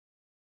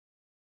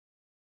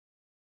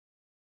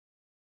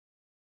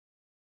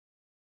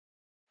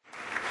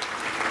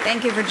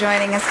Thank you for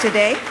joining us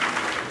today.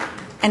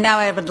 And now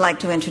I would like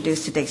to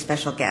introduce today's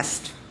special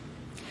guest.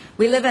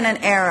 We live in an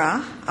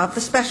era of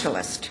the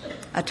specialist,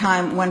 a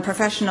time when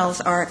professionals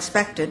are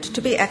expected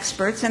to be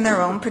experts in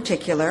their own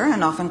particular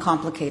and often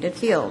complicated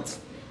fields.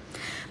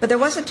 But there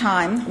was a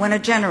time when a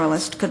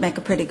generalist could make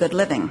a pretty good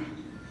living.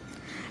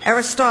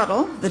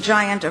 Aristotle, the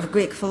giant of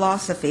Greek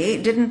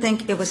philosophy, didn't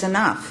think it was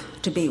enough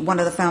to be one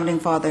of the founding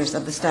fathers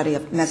of the study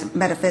of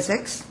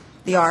metaphysics,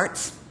 the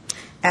arts,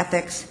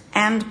 ethics,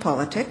 and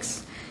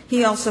politics.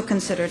 He also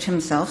considered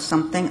himself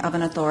something of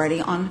an authority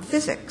on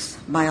physics,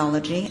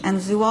 biology, and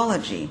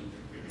zoology.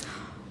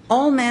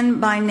 All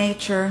men by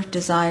nature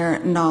desire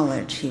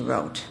knowledge, he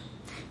wrote.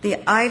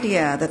 The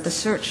idea that the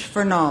search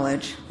for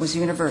knowledge was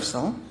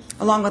universal,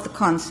 along with the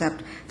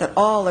concept that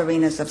all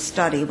arenas of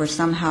study were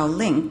somehow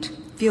linked,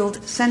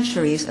 fueled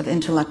centuries of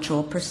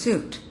intellectual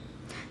pursuit.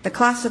 The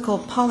classical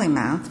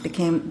polymath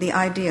became the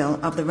ideal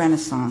of the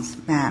Renaissance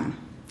man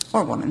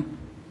or woman.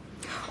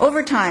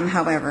 Over time,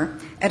 however,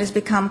 it has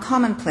become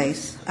common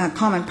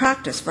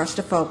practice for us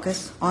to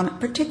focus on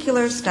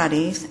particular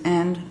studies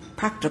and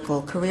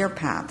practical career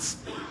paths.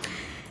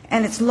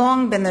 And it's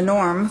long been the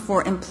norm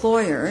for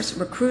employers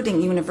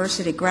recruiting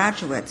university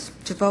graduates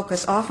to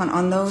focus often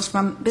on those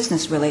from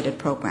business-related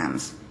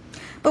programs.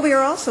 But we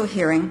are also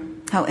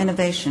hearing how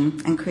innovation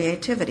and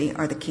creativity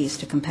are the keys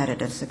to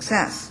competitive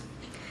success.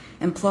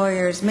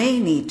 Employers may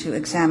need to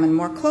examine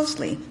more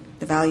closely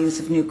the values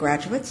of new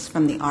graduates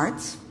from the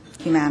arts,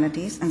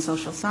 humanities, and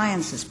social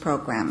sciences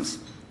programs,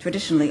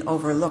 traditionally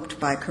overlooked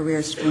by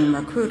career stream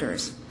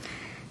recruiters,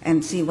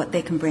 and see what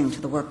they can bring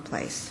to the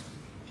workplace.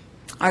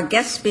 Our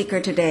guest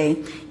speaker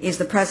today is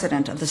the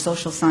president of the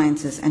Social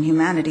Sciences and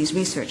Humanities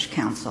Research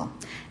Council,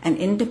 an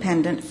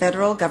independent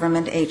federal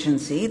government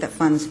agency that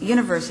funds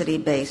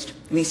university-based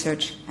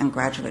research and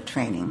graduate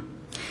training.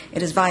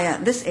 It is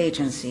via this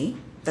agency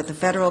that the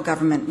federal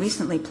government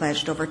recently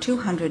pledged over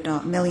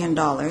 $200 million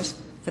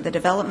for the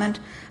development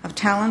of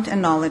talent and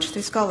knowledge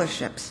through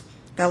scholarships,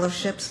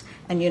 fellowships,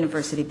 and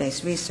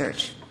university-based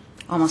research.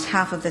 Almost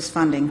half of this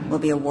funding will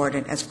be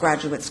awarded as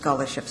graduate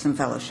scholarships and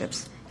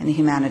fellowships in the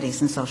humanities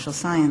and social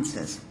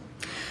sciences.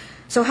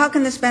 So how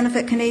can this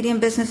benefit Canadian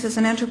businesses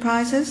and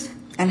enterprises?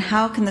 And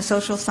how can the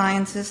social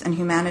sciences and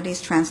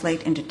humanities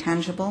translate into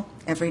tangible,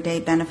 everyday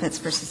benefits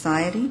for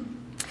society?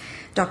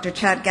 Dr.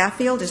 Chad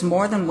Gaffield is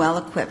more than well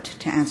equipped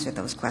to answer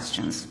those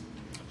questions.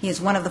 He is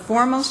one of the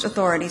foremost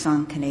authorities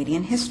on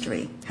Canadian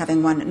history,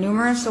 having won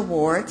numerous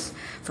awards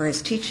for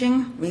his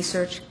teaching,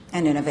 research,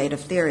 and innovative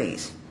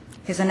theories.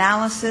 His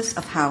analysis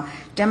of how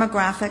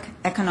demographic,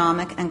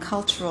 economic, and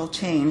cultural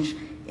change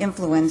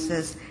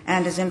influences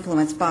and is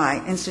influenced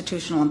by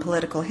institutional and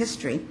political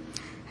history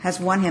has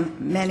won him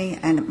many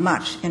and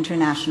much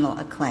international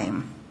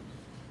acclaim.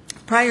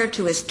 Prior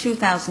to his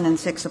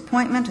 2006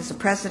 appointment as the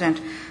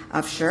president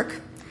of SSHRC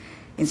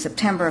in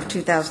September of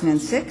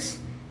 2006,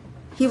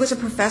 he was a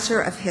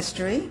professor of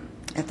history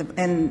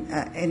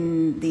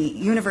in the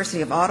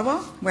University of Ottawa,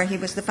 where he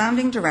was the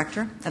founding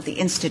director of the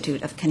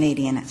Institute of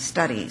Canadian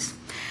Studies.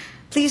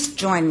 Please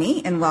join me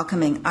in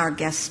welcoming our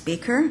guest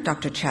speaker,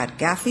 Dr. Chad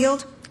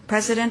Gaffield,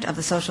 president of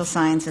the Social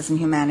Sciences and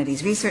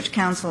Humanities Research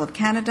Council of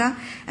Canada,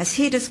 as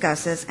he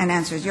discusses and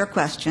answers your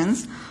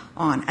questions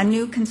on a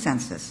new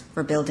consensus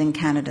for building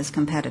Canada's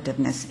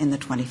competitiveness in the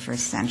 21st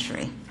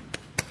century.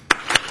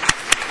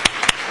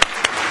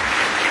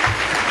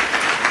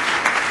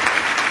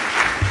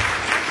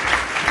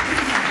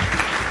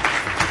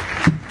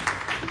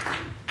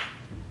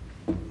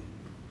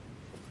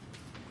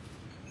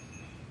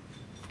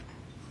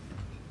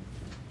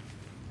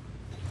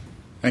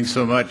 Thanks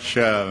so much.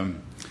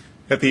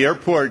 At the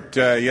airport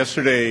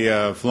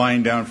yesterday,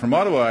 flying down from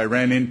Ottawa, I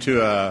ran into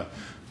a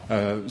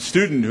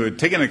student who had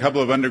taken a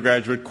couple of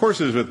undergraduate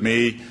courses with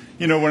me.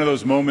 You know, one of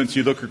those moments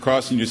you look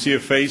across and you see a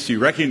face you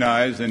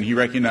recognize, and he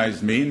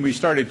recognized me, and we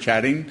started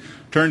chatting.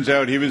 Turns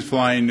out he was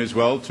flying as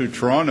well to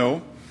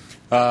Toronto,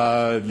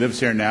 lives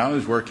here now,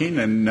 is working,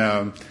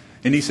 and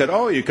he said,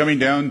 "Oh, you're coming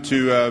down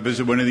to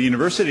visit one of the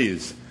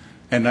universities?"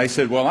 And I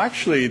said, "Well,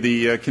 actually,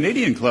 the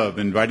Canadian Club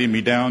invited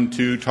me down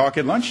to talk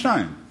at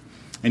lunchtime."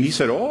 And he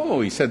said,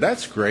 "Oh," he said,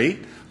 "that's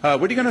great.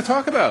 What are you going to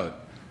talk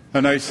about?"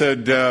 And I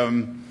said,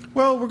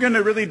 "Well, we're going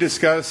to really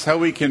discuss how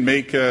we can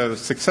make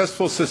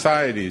successful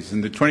societies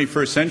in the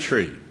 21st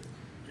century."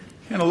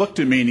 He kind of looked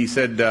at me and he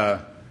said,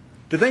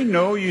 "Do they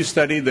know you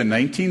studied the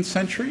 19th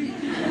century?"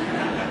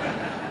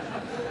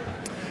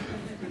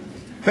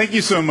 Thank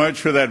you so much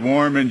for that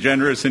warm and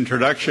generous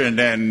introduction,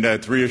 and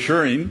it's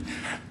reassuring.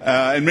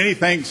 And many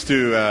thanks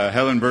to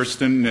Helen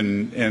Burston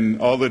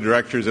and all the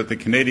directors at the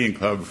Canadian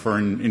Club for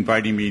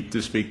inviting me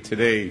to speak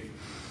today.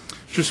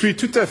 Je suis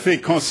tout à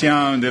fait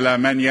conscient de la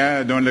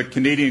manière dont le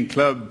Canadian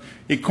Club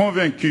est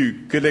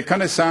convaincu que les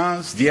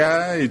connaissances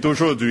d'hier et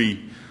d'aujourd'hui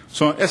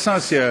sont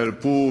essentielles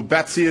pour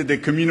bâtir des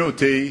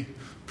communautés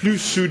plus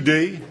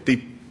soudées, des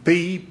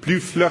pays plus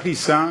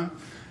florissants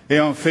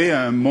et en fait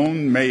un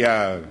monde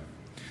meilleur.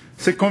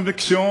 Cette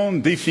conviction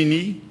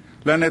définit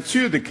la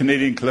nature du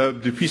Canadian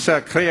Club depuis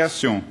sa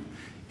création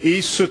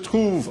et se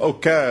trouve au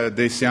cœur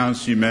des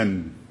sciences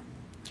humaines.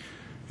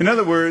 In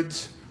other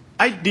words,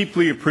 I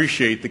deeply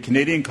appreciate the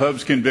Canadian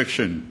Club's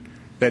conviction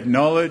that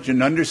knowledge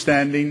and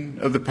understanding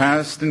of the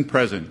past and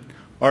present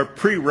are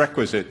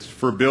prerequisites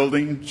for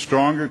building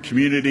stronger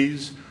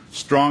communities,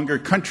 stronger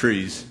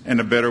countries, and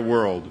a better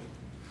world.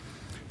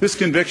 This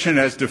conviction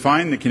has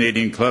defined the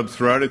Canadian Club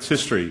throughout its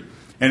history,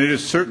 and it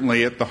is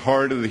certainly at the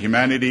heart of the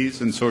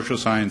humanities and social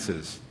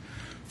sciences.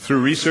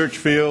 Through research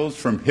fields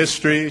from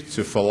history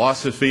to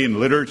philosophy and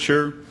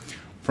literature,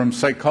 from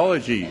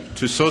psychology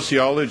to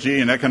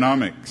sociology and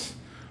economics,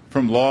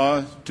 from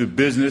law to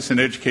business and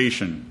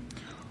education,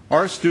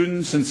 our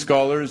students and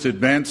scholars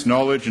advance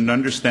knowledge and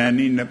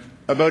understanding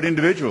about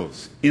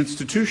individuals,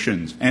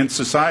 institutions, and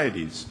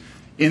societies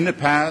in the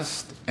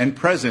past and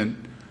present,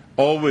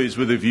 always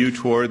with a view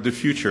toward the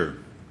future.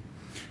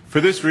 For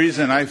this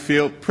reason, I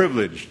feel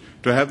privileged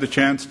to have the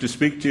chance to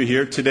speak to you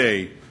here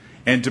today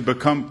and to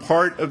become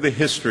part of the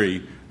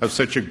history of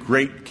such a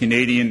great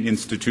Canadian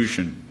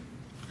institution.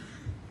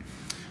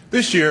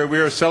 This year, we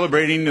are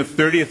celebrating the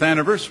 30th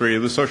anniversary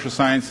of the Social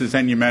Sciences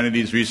and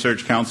Humanities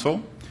Research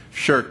Council,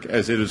 SSHRC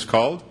as it is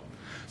called,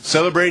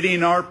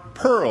 celebrating our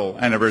Pearl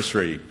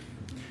anniversary,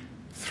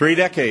 3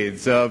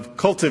 decades of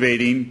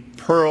cultivating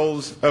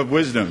pearls of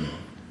wisdom.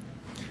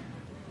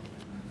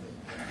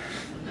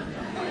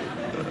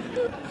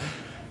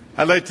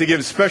 I'd like to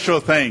give special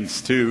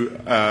thanks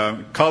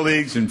to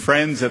colleagues and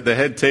friends at the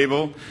head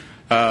table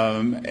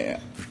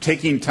for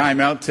taking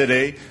time out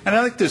today. And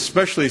I'd like to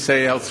especially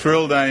say how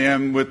thrilled I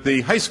am with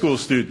the high school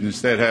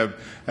students that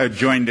have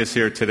joined us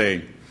here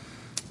today.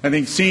 I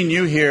think seeing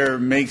you here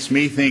makes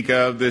me think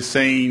of the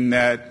saying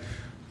that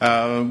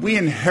we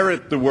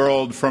inherit the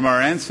world from our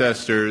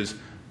ancestors,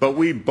 but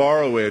we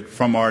borrow it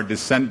from our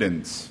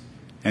descendants.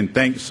 And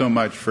thanks so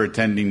much for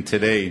attending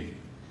today.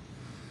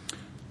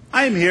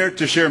 I am here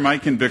to share my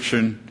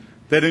conviction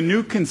that a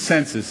new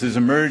consensus is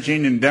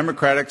emerging in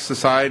democratic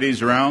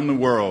societies around the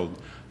world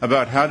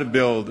about how to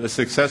build a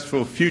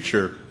successful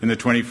future in the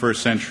 21st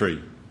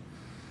century.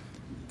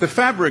 The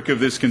fabric of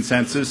this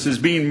consensus is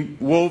being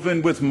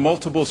woven with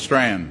multiple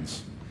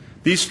strands.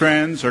 These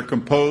strands are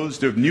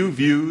composed of new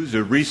views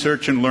of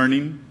research and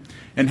learning,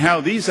 and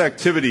how these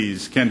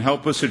activities can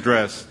help us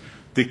address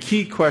the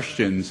key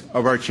questions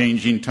of our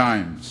changing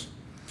times.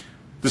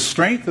 The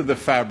strength of the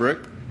fabric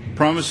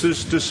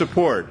promises to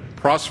support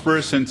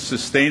prosperous and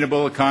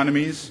sustainable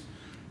economies,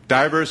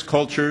 diverse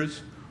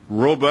cultures,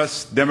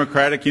 robust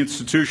democratic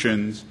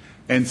institutions,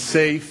 and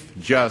safe,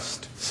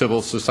 just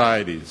civil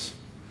societies.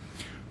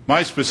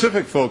 My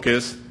specific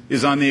focus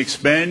is on the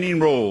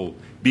expanding role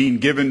being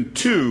given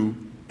to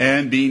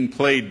and being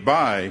played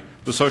by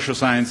the social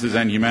sciences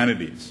and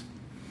humanities.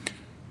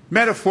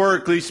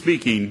 Metaphorically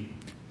speaking,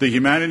 the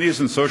humanities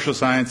and social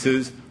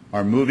sciences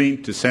are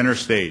moving to center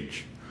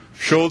stage,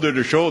 shoulder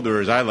to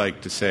shoulder, as I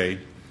like to say,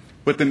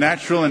 with the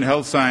natural and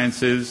health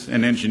sciences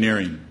and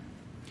engineering.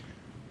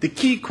 The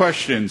key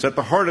questions at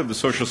the heart of the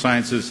social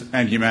sciences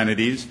and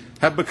humanities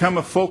have become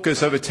a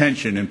focus of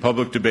attention in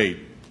public debate.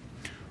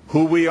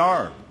 Who we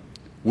are,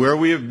 where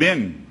we have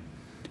been,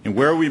 and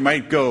where we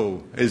might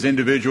go as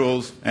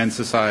individuals and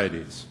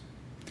societies.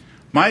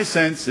 My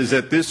sense is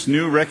that this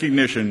new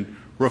recognition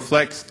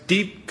reflects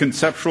deep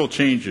conceptual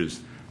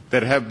changes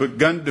that have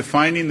begun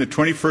defining the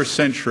 21st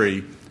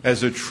century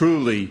as a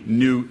truly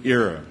new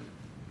era.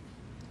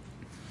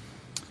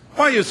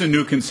 Why is a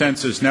new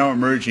consensus now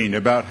emerging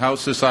about how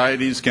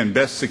societies can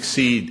best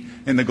succeed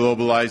in the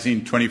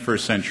globalizing 21st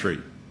century?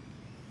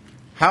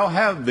 How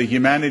have the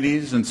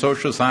humanities and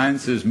social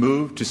sciences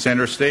moved to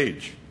center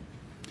stage?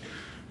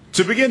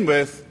 To begin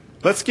with,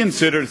 let's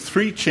consider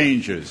 3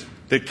 changes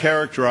that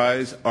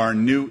characterize our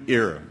new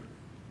era.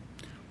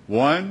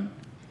 1,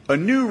 a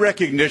new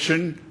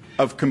recognition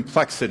of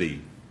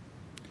complexity.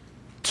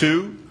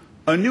 2,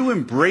 a new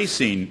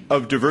embracing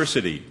of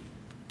diversity.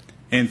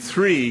 And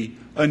 3,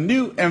 a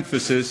new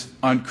emphasis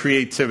on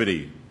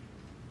creativity.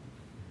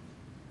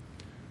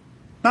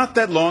 Not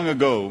that long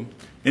ago,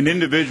 an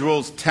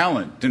individual's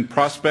talent and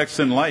prospects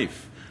in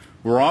life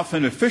were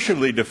often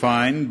officially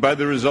defined by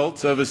the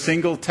results of a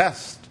single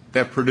test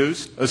that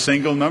produced a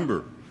single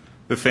number,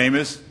 the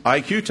famous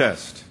IQ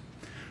test.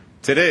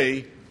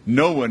 Today,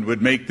 no one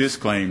would make this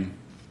claim.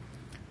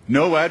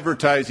 No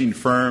advertising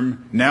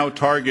firm now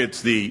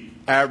targets the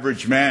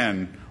average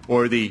man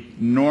or the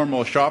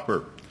normal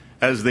shopper,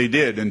 as they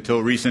did until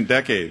recent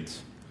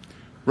decades.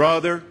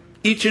 Rather,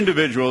 each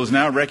individual is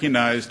now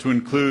recognized to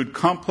include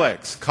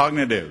complex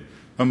cognitive,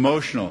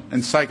 emotional,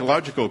 and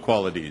psychological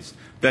qualities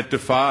that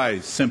defy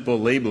simple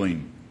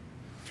labeling.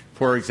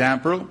 For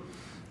example,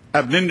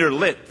 Abninder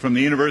Litt from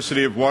the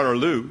University of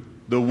Waterloo,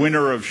 the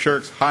winner of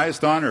SSHRC's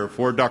highest honor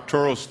for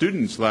doctoral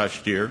students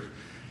last year,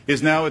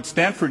 is now at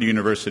Stanford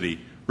University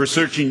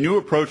researching new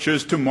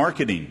approaches to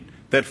marketing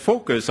that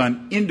focus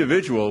on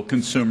individual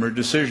consumer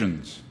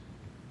decisions.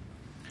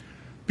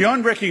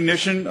 Beyond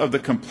recognition of the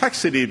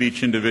complexity of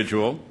each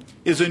individual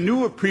is a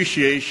new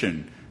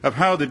appreciation of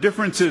how the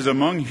differences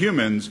among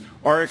humans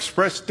are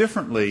expressed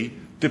differently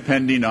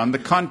depending on the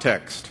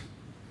context.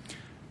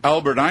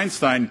 Albert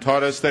Einstein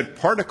taught us that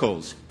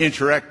particles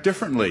interact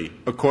differently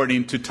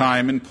according to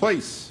time and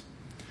place.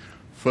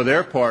 For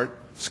their part,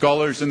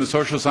 scholars in the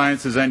social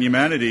sciences and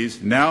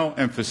humanities now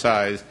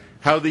emphasize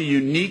how the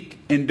unique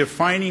and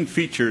defining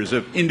features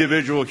of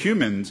individual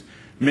humans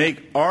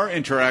make our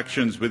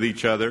interactions with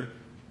each other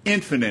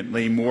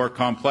infinitely more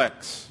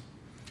complex.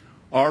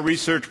 Our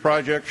research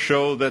projects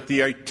show that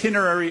the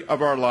itinerary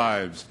of our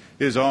lives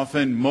is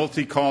often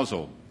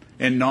multi-causal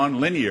and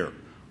nonlinear,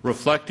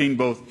 reflecting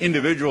both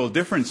individual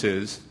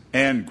differences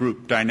and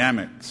group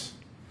dynamics.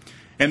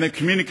 And the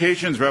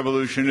communications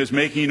revolution is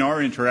making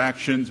our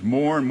interactions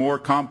more and more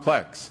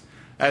complex,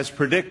 as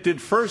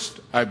predicted first,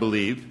 I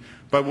believe,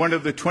 by one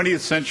of the 20th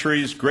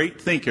century's great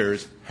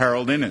thinkers,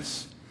 Harold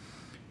Innis.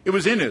 It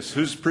was Innis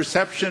whose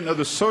perception of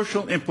the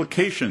social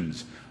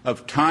implications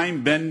of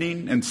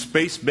time-bending and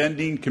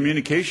space-bending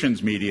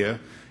communications media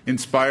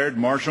inspired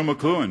Marshall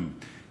McLuhan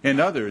and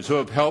others who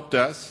have helped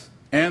us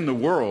and the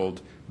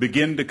world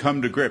begin to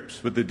come to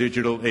grips with the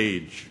digital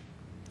age.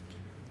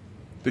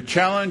 The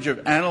challenge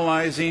of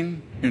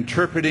analyzing,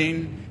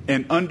 interpreting,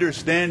 and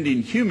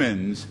understanding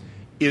humans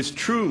is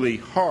truly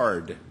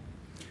hard.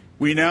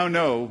 We now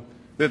know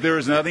that there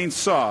is nothing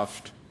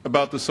soft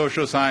about the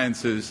social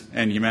sciences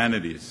and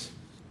humanities.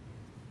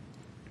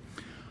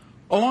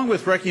 Along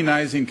with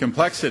recognizing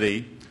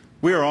complexity,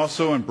 we are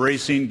also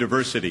embracing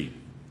diversity.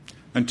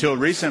 Until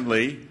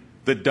recently,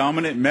 the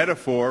dominant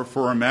metaphor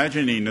for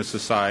imagining a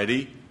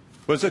society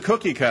was a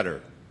cookie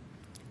cutter.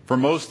 For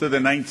most of the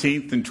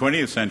 19th and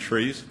 20th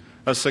centuries,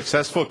 a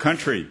successful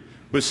country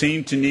was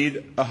seen to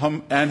need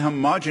an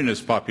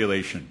homogeneous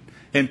population,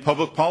 and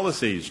public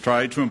policies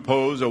tried to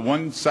impose a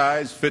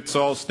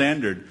one-size-fits-all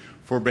standard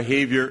for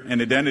behavior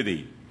and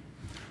identity.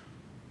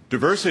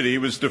 Diversity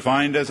was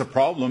defined as a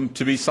problem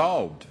to be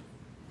solved.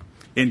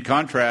 In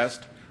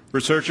contrast,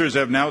 researchers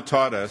have now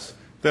taught us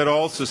that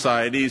all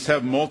societies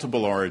have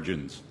multiple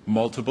origins,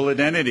 multiple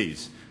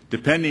identities,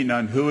 depending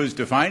on who is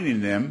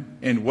defining them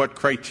and what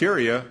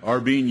criteria are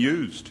being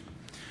used.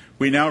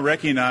 We now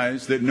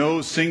recognize that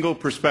no single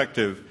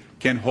perspective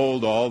can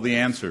hold all the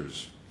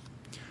answers.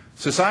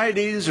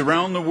 Societies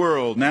around the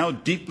world now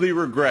deeply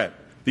regret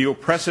the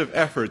oppressive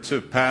efforts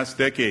of past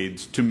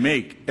decades to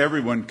make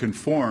everyone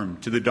conform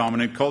to the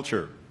dominant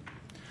culture.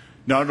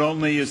 Not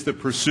only is the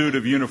pursuit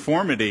of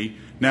uniformity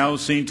now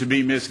seen to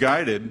be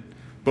misguided,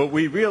 but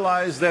we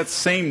realize that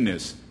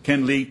sameness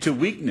can lead to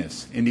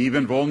weakness and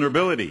even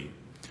vulnerability,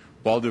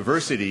 while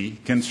diversity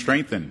can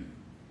strengthen.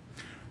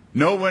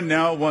 No one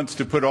now wants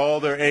to put all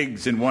their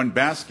eggs in one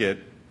basket,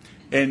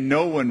 and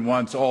no one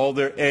wants all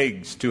their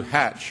eggs to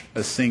hatch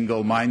a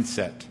single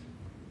mindset.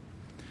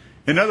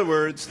 In other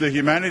words, the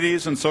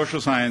humanities and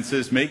social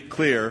sciences make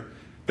clear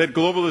that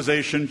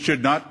globalization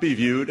should not be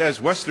viewed as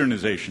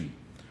Westernization.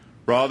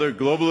 Rather,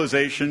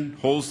 globalization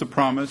holds the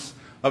promise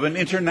of an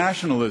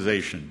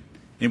internationalization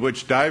in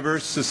which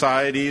diverse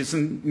societies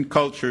and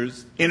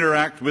cultures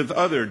interact with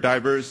other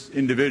diverse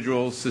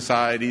individual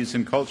societies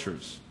and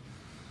cultures.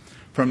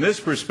 From this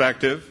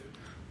perspective,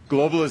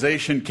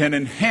 globalization can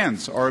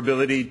enhance our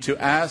ability to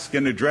ask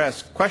and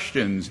address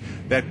questions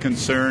that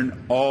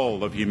concern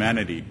all of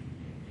humanity.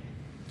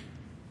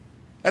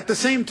 At the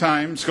same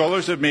time,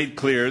 scholars have made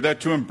clear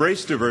that to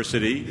embrace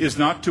diversity is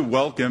not to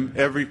welcome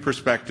every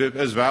perspective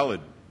as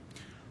valid.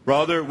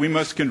 Rather, we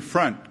must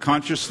confront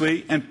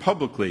consciously and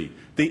publicly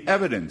the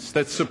evidence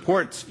that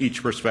supports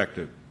each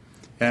perspective.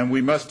 And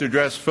we must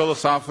address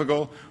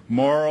philosophical,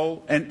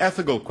 moral, and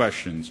ethical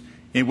questions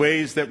in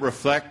ways that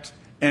reflect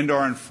and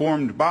are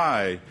informed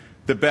by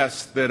the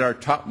best that our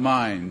top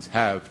minds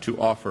have to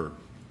offer.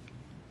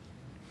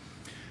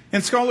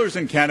 And scholars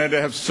in Canada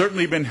have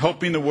certainly been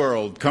helping the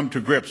world come to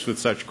grips with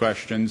such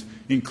questions,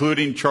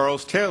 including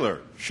Charles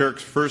Taylor,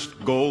 SSHRC's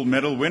first gold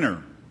medal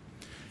winner.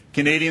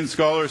 Canadian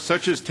scholars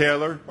such as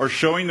Taylor are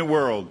showing the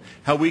world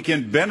how we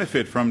can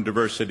benefit from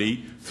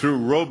diversity through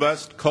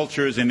robust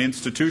cultures and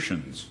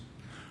institutions.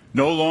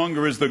 No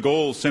longer is the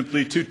goal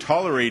simply to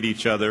tolerate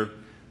each other.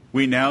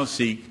 We now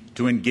seek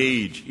to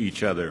engage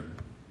each other.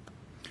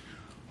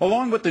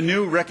 Along with the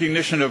new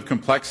recognition of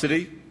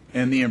complexity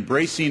and the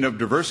embracing of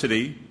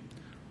diversity,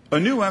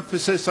 a new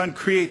emphasis on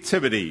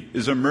creativity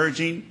is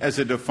emerging as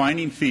a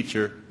defining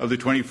feature of the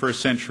 21st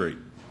century,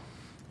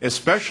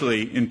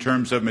 especially in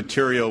terms of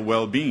material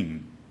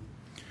well-being.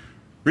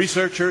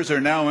 Researchers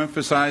are now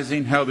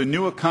emphasizing how the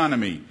new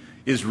economy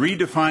is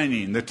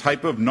redefining the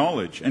type of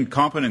knowledge and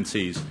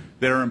competencies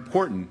that are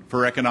important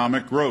for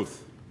economic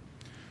growth.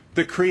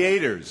 The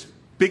creators,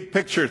 big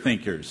picture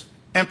thinkers,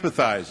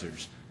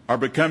 empathizers are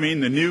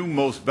becoming the new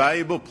most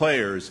valuable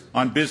players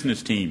on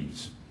business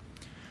teams.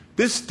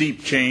 This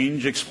deep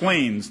change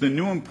explains the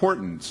new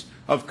importance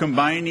of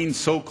combining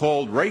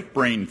so-called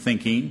right-brain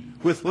thinking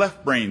with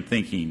left-brain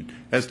thinking,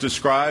 as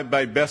described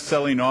by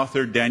best-selling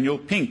author Daniel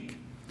Pink.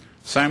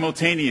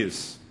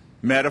 Simultaneous,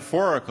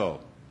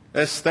 metaphorical,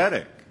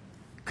 aesthetic,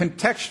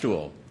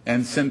 contextual,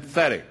 and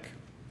synthetic.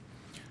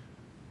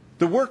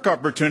 The work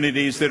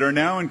opportunities that are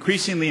now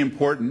increasingly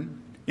important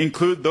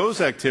include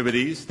those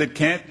activities that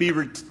can't be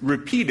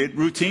repeated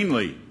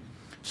routinely,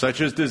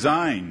 such as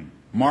design,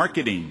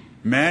 marketing,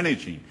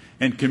 managing,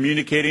 and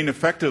communicating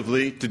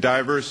effectively to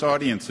diverse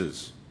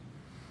audiences.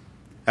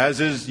 As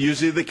is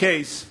usually the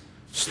case,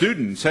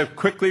 students have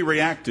quickly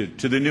reacted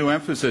to the new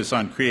emphasis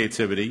on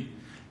creativity,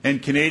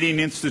 and Canadian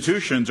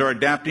institutions are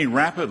adapting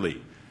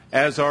rapidly,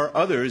 as are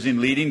others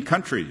in leading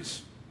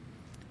countries.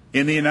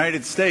 In the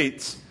United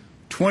States,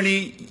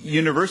 20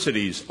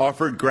 universities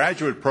offered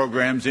graduate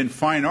programs in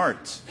fine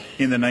arts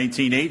in the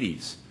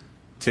 1980s.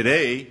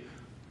 Today,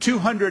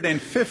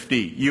 250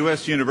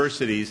 U.S.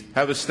 universities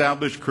have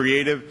established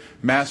creative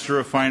Master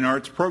of Fine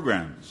Arts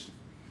programs.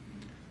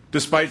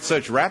 Despite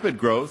such rapid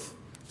growth,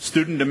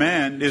 student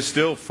demand is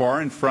still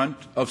far in front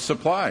of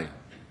supply.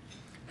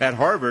 At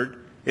Harvard,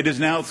 it is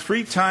now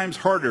 3 times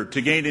harder to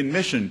gain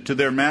admission to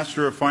their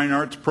Master of Fine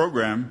Arts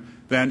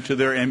program than to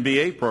their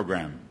MBA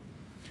program.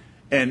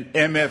 And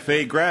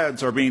MFA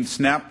grads are being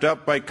snapped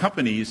up by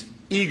companies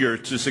eager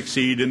to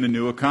succeed in the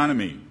new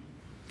economy.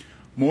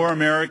 More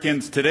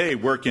Americans today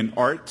work in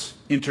arts,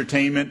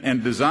 entertainment,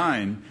 and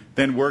design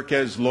than work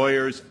as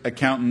lawyers,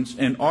 accountants,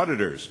 and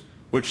auditors,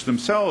 which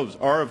themselves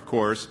are, of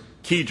course,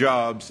 key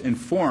jobs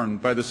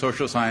informed by the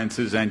social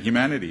sciences and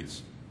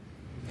humanities.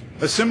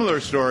 A similar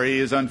story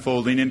is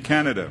unfolding in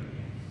Canada.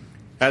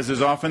 As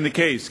is often the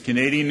case,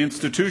 Canadian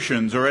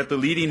institutions are at the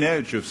leading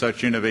edge of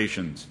such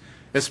innovations,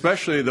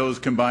 especially those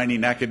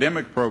combining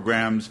academic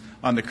programs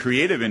on the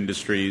creative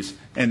industries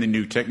and the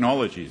new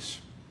technologies.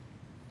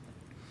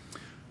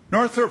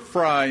 Northrop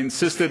Frye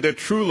insisted that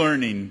true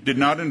learning did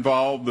not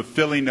involve the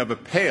filling of a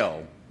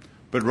pail,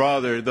 but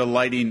rather the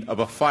lighting of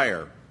a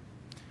fire.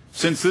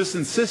 Since this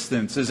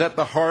insistence is at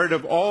the heart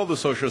of all the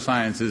social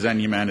sciences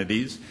and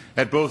humanities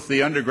at both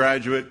the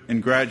undergraduate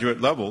and graduate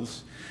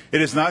levels,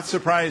 it is not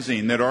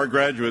surprising that our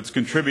graduates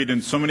contribute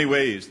in so many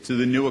ways to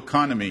the new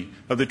economy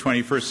of the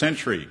 21st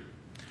century.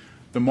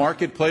 The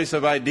marketplace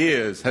of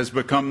ideas has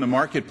become the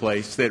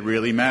marketplace that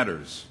really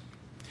matters.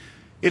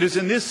 It is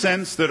in this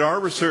sense that our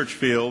research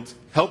fields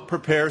help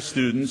prepare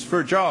students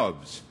for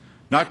jobs,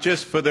 not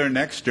just for their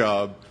next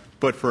job,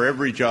 but for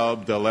every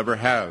job they'll ever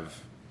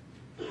have.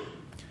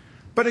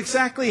 But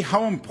exactly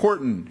how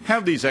important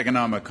have these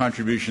economic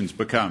contributions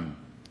become?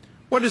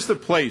 What is the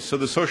place of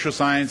the social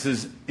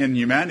sciences and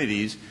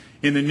humanities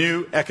in the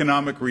new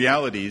economic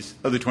realities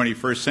of the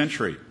 21st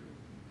century?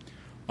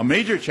 A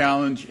major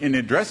challenge in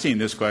addressing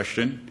this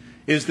question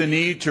is the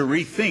need to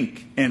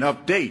rethink and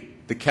update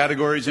the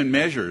categories and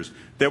measures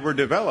that were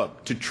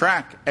developed to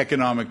track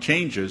economic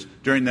changes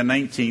during the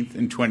 19th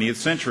and 20th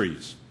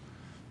centuries.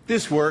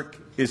 This work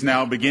is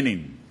now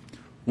beginning.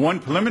 One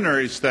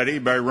preliminary study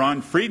by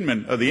Ron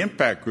Friedman of the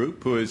Impact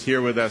Group, who is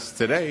here with us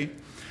today,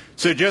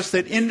 suggests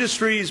that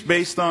industries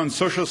based on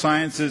social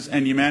sciences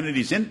and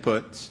humanities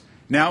inputs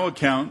now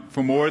account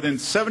for more than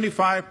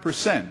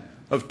 75%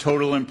 of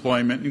total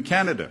employment in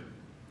Canada.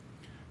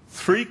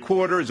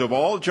 3/4 of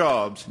all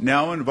jobs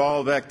now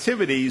involve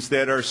activities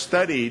that are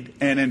studied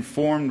and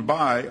informed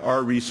by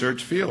our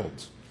research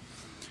fields.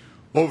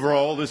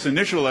 Overall, this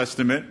initial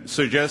estimate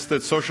suggests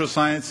that social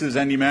sciences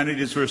and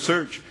humanities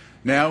research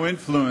now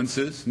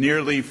influences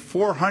nearly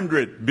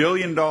 $400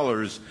 billion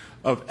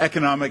of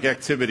economic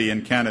activity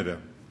in Canada,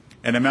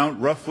 an amount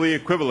roughly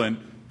equivalent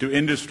to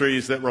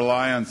industries that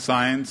rely on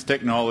science,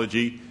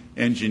 technology,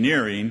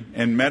 engineering,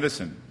 and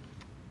medicine.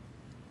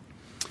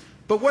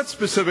 But what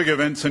specific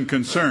events and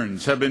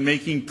concerns have been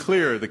making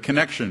clear the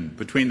connection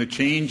between the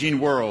changing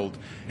world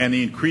and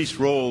the increased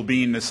role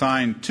being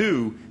assigned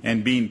to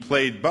and being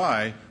played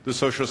by the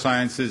social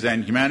sciences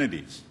and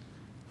humanities?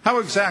 How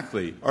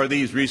exactly are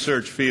these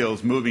research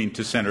fields moving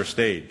to center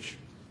stage?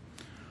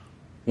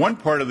 One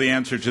part of the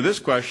answer to this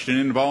question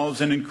involves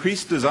an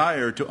increased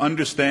desire to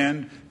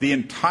understand the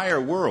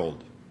entire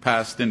world,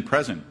 past and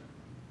present.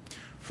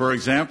 For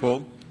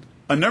example,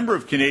 a number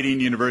of Canadian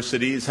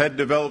universities had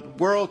developed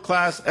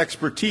world-class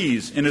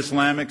expertise in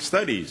Islamic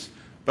studies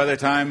by the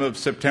time of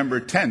September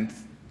 10,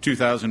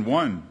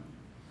 2001.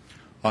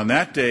 On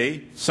that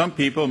day, some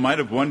people might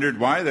have wondered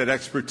why that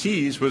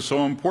expertise was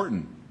so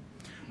important.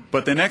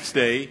 But the next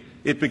day,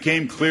 it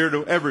became clear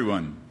to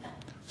everyone.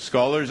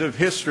 Scholars of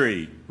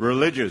history,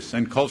 religious,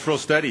 and cultural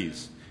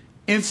studies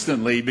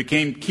instantly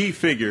became key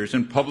figures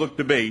in public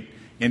debate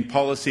in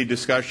policy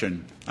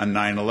discussion on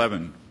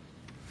 9/11.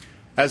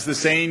 As the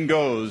saying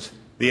goes,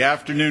 the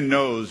afternoon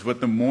knows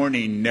what the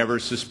morning never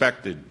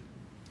suspected.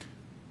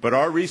 But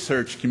our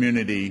research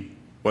community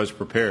was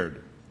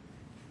prepared.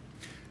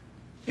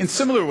 In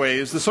similar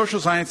ways, the social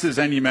sciences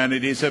and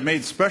humanities have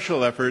made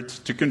special efforts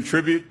to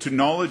contribute to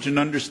knowledge and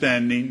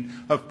understanding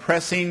of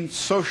pressing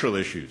social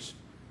issues.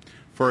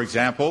 For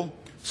example,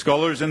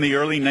 scholars in the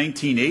early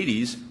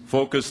 1980s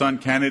focused on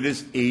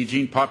Canada's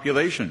aging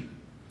population.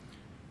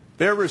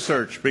 Their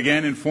research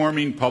began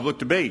informing public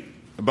debate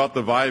about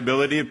the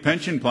viability of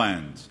pension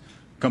plans,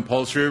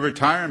 compulsory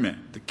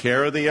retirement, the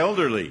care of the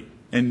elderly,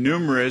 and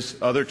numerous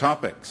other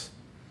topics.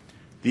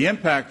 The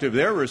impact of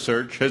their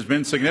research has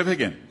been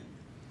significant.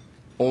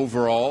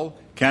 Overall,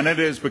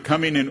 Canada is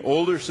becoming an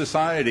older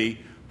society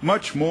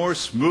much more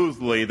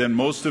smoothly than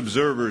most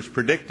observers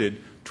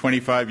predicted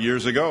 25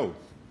 years ago.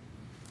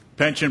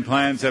 Pension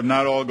plans have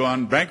not all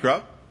gone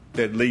bankrupt,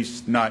 at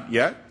least not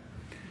yet.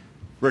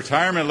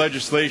 Retirement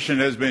legislation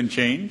has been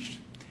changed,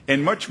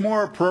 and much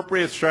more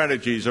appropriate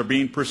strategies are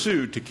being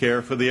pursued to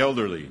care for the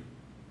elderly.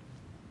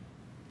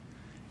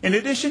 In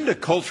addition to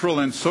cultural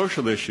and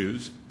social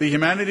issues, the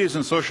humanities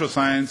and social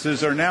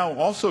sciences are now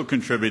also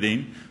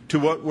contributing to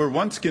what were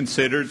once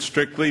considered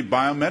strictly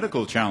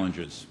biomedical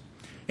challenges.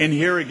 And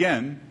here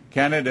again,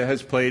 Canada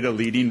has played a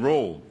leading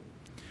role.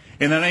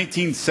 In the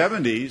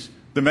 1970s,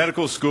 the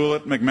medical school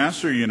at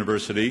McMaster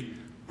University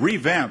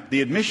revamped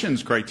the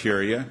admissions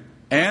criteria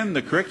and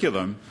the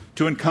curriculum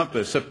to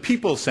encompass a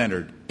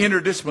people-centered,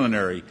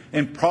 interdisciplinary,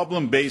 and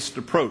problem-based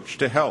approach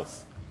to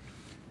health.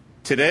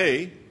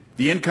 Today,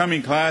 the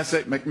incoming class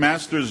at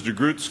McMaster's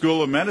DeGroote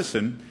School of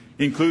Medicine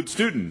includes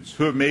students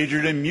who have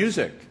majored in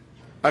music,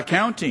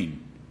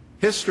 accounting,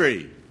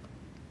 history,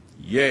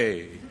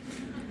 yay,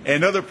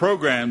 and other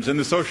programs in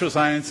the social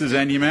sciences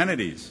and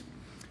humanities.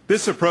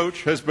 This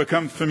approach has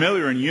become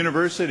familiar in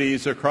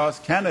universities across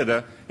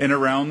Canada and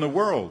around the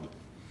world.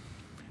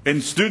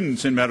 And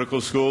students in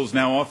medical schools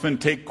now often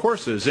take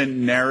courses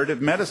in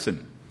narrative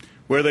medicine,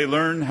 where they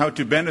learn how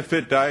to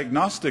benefit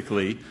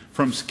diagnostically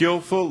from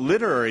skillful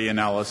literary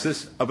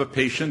analysis of a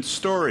patient's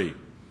story.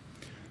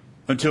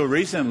 Until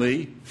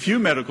recently, few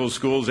medical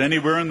schools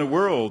anywhere in the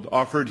world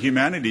offered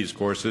humanities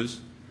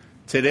courses.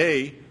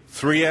 Today,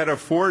 3 out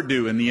of 4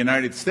 do in the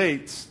United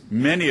States,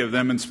 many of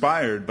them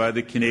inspired by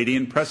the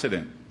Canadian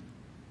precedent.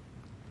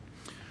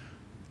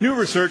 New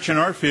research in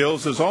our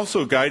fields is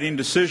also guiding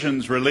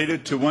decisions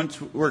related to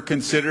what were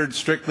considered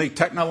strictly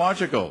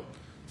technological,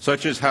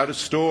 such as how to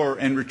store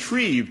and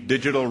retrieve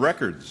digital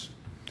records.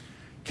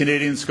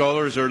 Canadian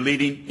scholars are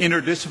leading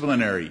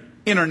interdisciplinary,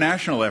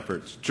 international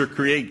efforts to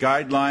create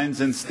guidelines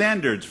and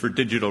standards for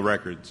digital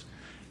records,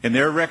 and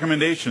their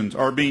recommendations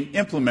are being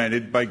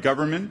implemented by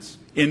governments,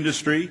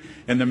 industry,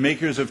 and the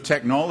makers of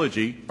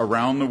technology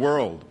around the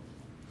world.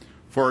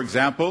 For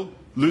example,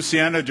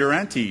 Luciana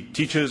Durante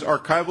teaches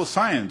archival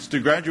science to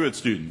graduate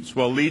students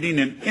while leading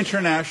an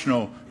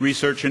international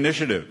research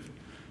initiative.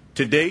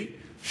 To date,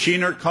 she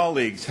and her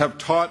colleagues have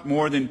taught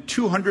more than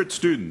 200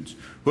 students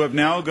who have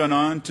now gone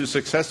on to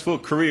successful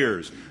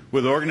careers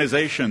with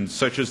organizations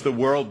such as the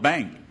World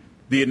Bank,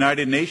 the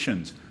United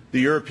Nations,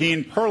 the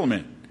European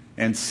Parliament,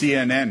 and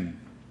CNN.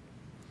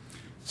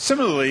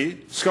 Similarly,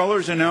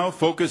 scholars are now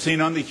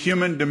focusing on the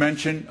human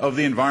dimension of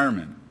the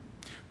environment,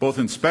 both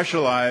in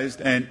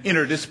specialized and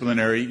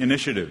interdisciplinary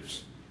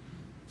initiatives.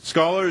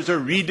 Scholars are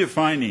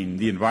redefining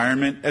the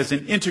environment as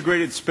an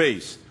integrated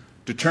space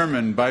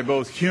determined by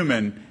both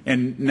human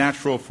and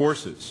natural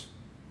forces.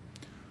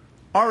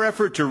 Our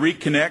effort to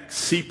reconnect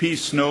C.P.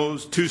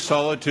 Snow's two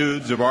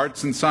solitudes of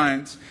arts and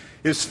science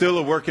is still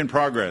a work in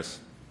progress,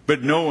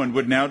 but no one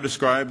would now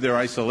describe their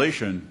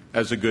isolation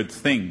as a good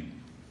thing.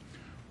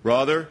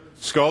 Rather,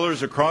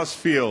 scholars across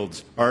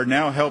fields are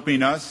now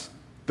helping us,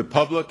 the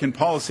public and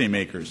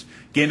policymakers,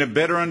 gain a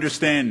better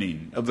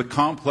understanding of the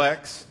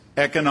complex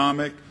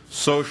economic,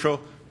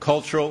 social,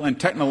 cultural, and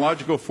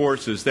technological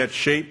forces that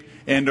shape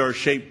and are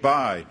shaped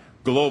by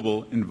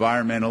global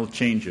environmental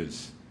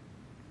changes.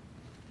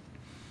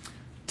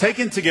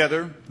 Taken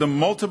together, the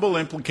multiple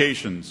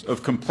implications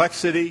of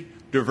complexity,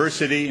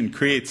 diversity, and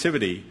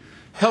creativity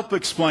help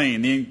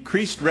explain the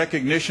increased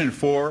recognition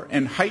for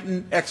and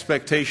heightened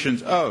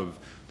expectations of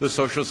the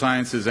social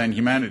sciences and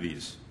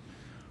humanities.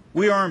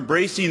 We are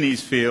embracing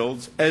these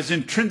fields as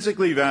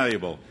intrinsically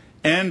valuable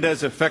and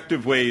as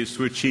effective ways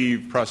to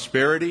achieve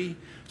prosperity,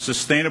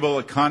 sustainable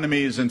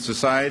economies and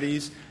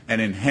societies,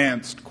 and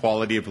enhanced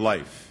quality of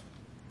life.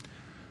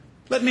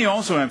 Let me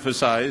also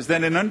emphasize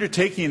that in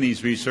undertaking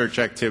these research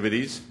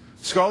activities,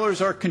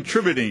 scholars are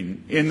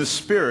contributing in the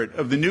spirit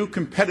of the new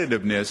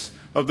competitiveness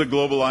of the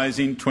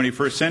globalizing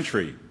 21st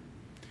century.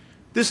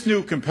 This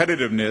new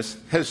competitiveness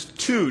has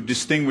two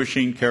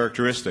distinguishing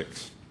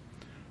characteristics.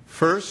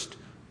 First,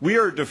 we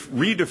are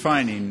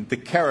redefining the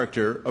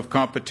character of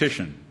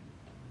competition.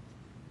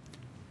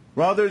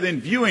 Rather than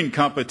viewing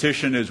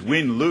competition as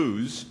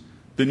win-lose,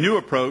 the new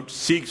approach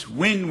seeks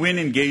win-win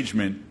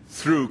engagement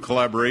through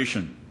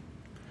collaboration.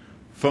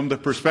 From the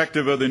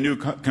perspective of the new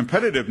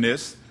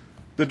competitiveness,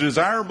 the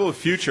desirable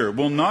future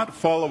will not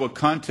follow a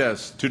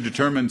contest to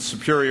determine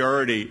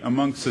superiority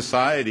among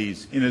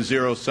societies in a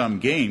zero-sum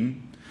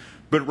game,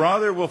 but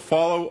rather will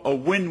follow a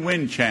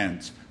win-win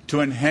chance to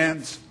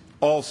enhance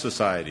all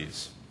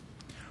societies.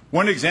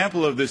 One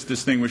example of this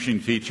distinguishing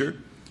feature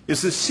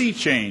is the sea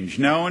change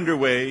now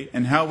underway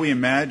in how we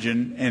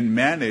imagine and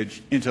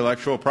manage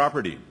intellectual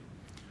property.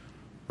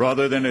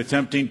 Rather than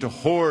attempting to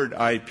hoard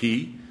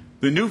IP,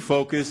 the new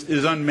focus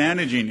is on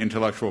managing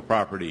intellectual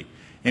property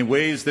in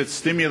ways that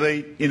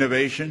stimulate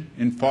innovation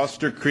and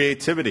foster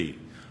creativity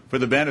for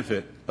the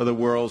benefit of the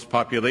world's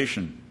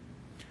population.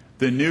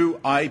 The new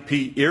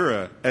IP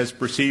era, as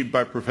perceived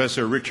by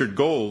Professor Richard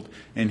Gold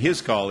and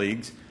his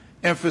colleagues,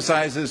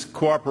 emphasizes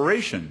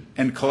cooperation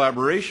and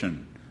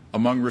collaboration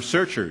among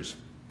researchers,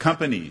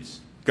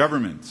 companies,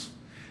 governments.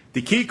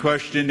 The key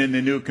question in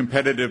the new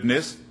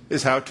competitiveness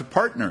is how to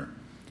partner,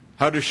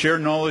 how to share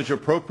knowledge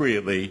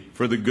appropriately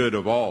for the good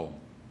of all.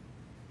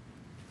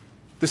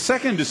 The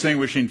second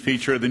distinguishing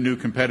feature of the new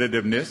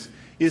competitiveness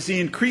is the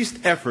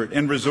increased effort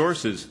and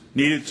resources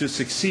needed to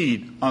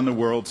succeed on the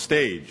world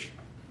stage.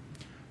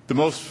 The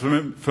most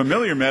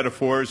familiar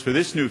metaphors for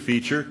this new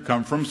feature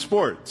come from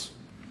sports.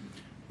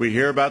 We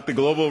hear about the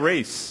global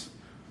race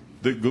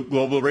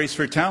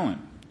for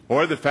talent,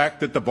 or the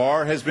fact that the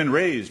bar has been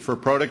raised for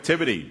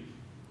productivity.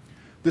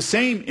 The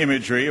same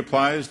imagery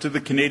applies to the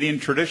Canadian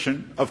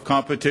tradition of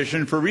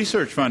competition for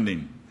research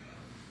funding.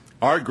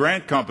 Our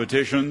grant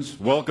competitions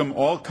welcome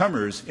all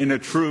comers in a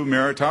true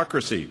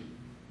meritocracy.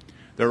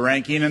 The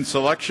ranking and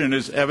selection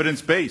is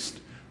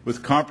evidence-based,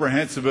 with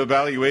comprehensive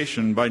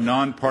evaluation by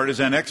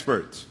nonpartisan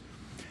experts.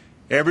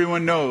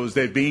 Everyone knows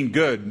that being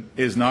good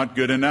is not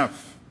good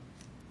enough.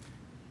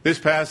 This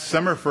past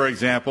summer, for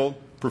example,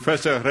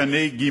 Professor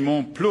René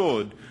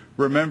Guimond-Plourde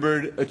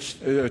remembered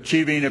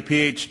achieving a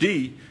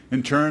PhD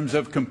in terms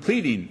of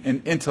completing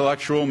an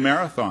intellectual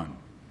marathon,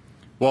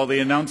 while the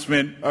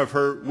announcement of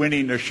her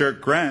winning a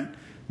Shirk grant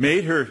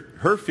made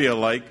her feel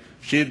like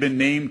she had been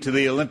named to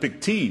the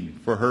Olympic team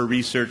for her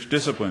research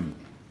discipline.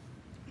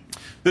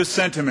 This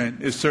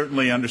sentiment is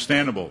certainly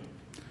understandable.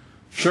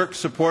 Shirk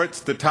supports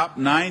the top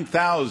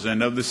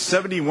 9,000 of the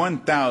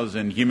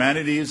 71,000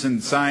 humanities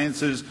and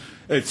sciences,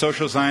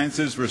 social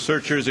sciences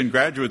researchers and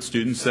graduate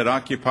students that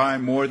occupy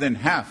more than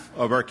half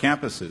of our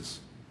campuses.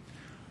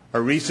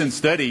 A recent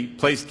study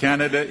placed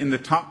Canada in the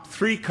top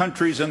 3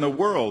 countries in the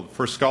world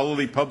for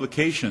scholarly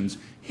publications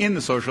in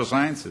the social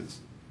sciences.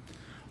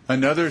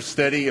 Another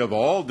study of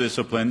all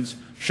disciplines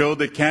showed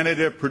that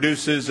Canada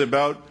produces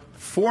about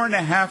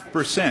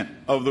 4.5%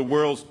 of the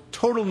world's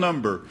total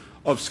number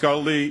of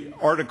scholarly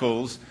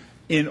articles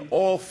in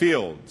all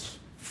fields.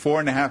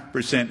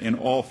 4.5% in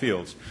all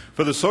fields.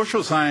 For the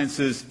social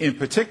sciences in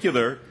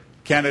particular,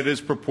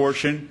 Canada's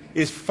proportion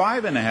is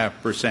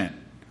 5.5%.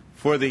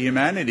 For the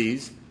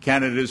humanities,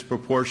 Canada's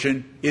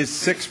proportion is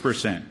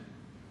 6%.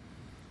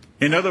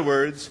 In other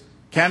words,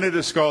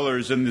 Canada's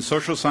scholars in the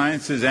social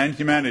sciences and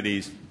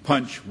humanities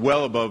punch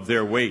well above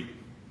their weight.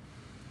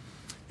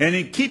 And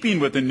in keeping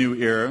with the new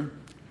era,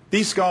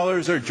 these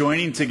scholars are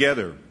joining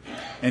together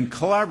and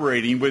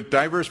collaborating with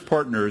diverse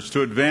partners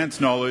to advance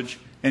knowledge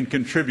and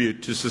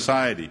contribute to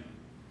society.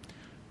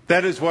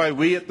 That is why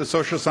we at the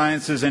Social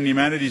Sciences and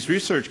Humanities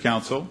Research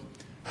Council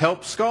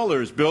help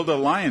scholars build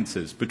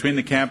alliances between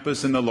the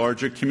campus and the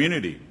larger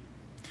community.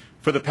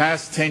 For the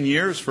past 10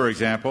 years, for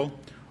example,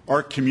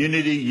 our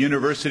Community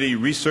University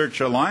Research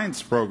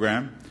Alliance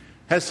program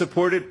has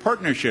supported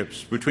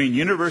partnerships between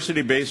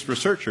university-based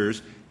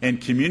researchers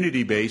and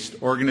community-based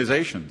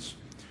organizations.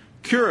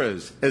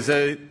 CURAs, as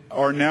they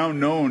are now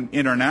known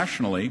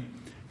internationally,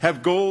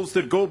 have goals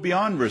that go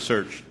beyond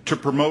research to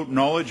promote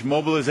knowledge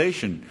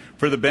mobilization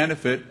for the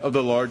benefit of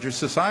the larger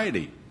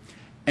society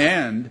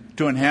and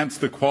to enhance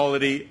the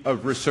quality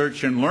of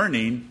research and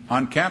learning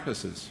on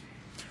campuses.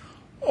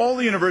 All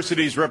the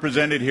universities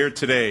represented here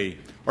today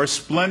are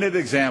splendid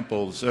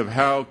examples of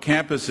how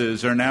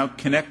campuses are now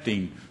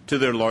connecting to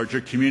their larger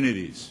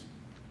communities.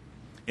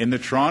 In the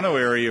Toronto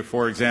area,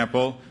 for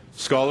example,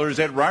 scholars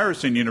at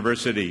Ryerson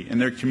University and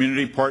their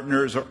community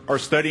partners are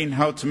studying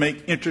how to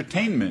make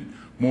entertainment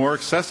more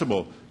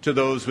accessible to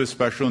those with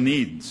special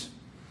needs.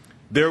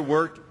 Their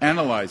work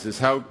analyzes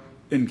how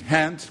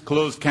enhanced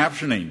closed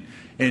captioning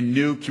and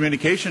new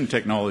communication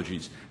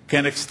technologies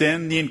can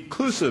extend the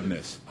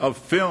inclusiveness of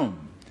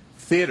film,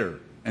 theater,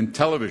 and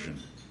television.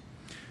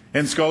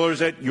 And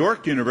scholars at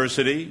York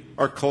University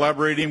are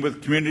collaborating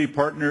with community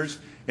partners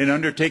in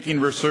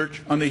undertaking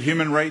research on the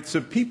human rights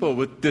of people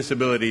with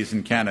disabilities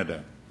in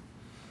Canada.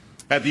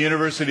 At the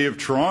University of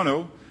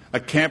Toronto, a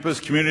campus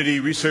community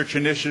research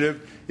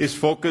initiative is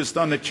focused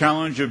on the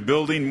challenge of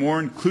building more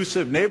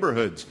inclusive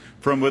neighborhoods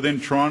from within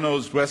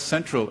Toronto's West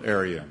Central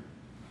area.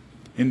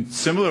 In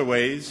similar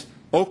ways,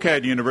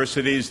 OCAD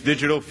University's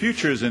Digital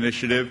Futures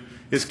Initiative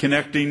is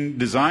connecting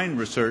design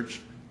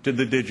research to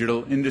the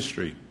digital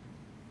industry.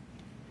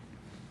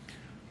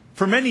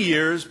 For many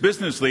years,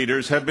 business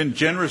leaders have been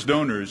generous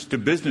donors to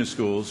business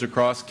schools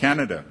across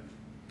Canada.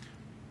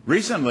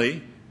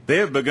 Recently, they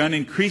have begun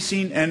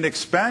increasing and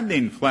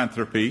expanding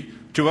philanthropy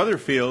to other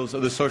fields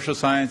of the social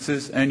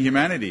sciences and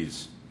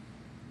humanities.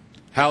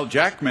 Hal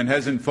Jackman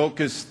has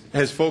focused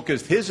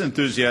his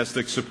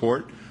enthusiastic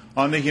support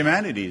on the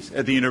humanities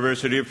at the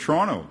University of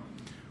Toronto,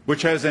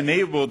 which has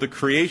enabled the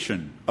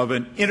creation of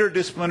an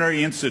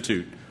interdisciplinary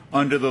institute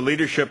under the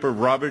leadership of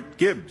Robert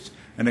Gibbs,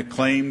 an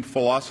acclaimed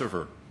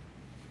philosopher.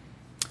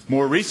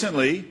 More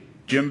recently,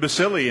 Jim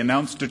Basile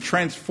announced a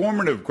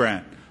transformative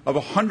grant of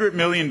 $100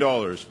 million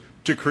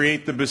to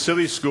create the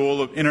Basile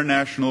School of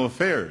International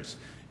Affairs,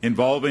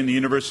 involving the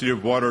University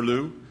of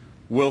Waterloo,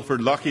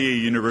 Wilfrid Laurier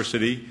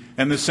University,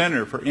 and the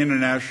Centre for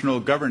International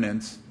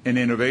Governance and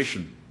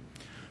Innovation.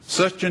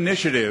 Such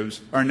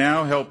initiatives are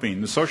now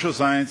helping the social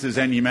sciences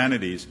and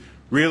humanities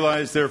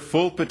realize their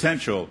full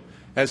potential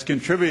as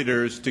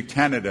contributors to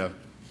Canada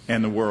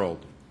and the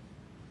world.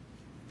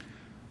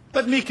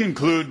 Let me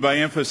conclude by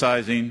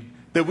emphasizing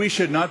that we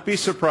should not be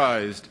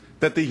surprised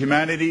that the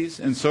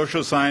humanities and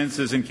social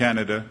sciences in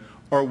Canada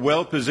are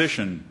well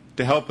positioned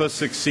to help us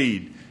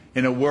succeed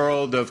in a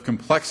world of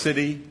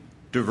complexity,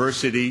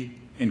 diversity,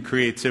 and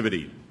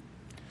creativity.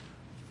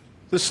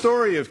 The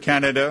story of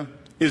Canada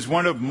is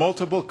one of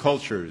multiple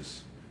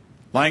cultures,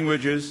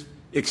 languages,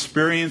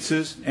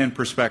 experiences, and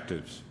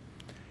perspectives.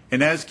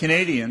 And as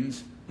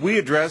Canadians, we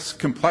address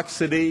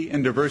complexity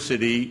and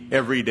diversity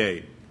every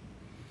day.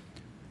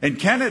 And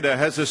Canada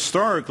has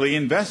historically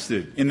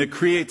invested in the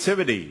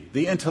creativity,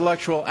 the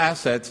intellectual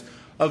assets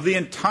of the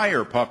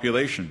entire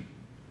population.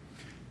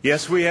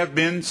 Yes, we have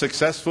been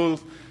successful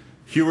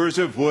hewers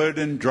of wood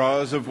and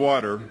drawers of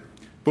water,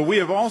 but we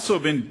have also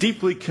been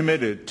deeply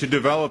committed to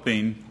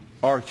developing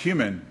our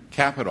human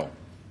capital.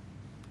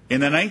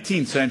 In the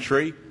 19th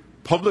century,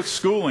 public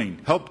schooling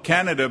helped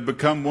Canada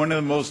become one of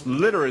the most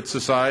literate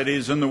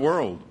societies in the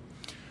world.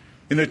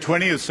 In the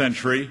 20th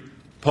century,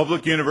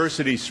 public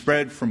universities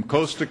spread from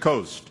coast to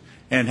coast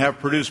and have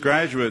produced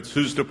graduates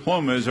whose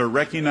diplomas are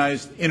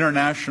recognized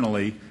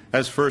internationally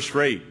as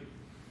first-rate.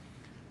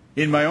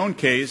 In my own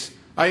case,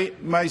 I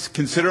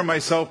consider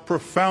myself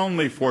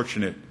profoundly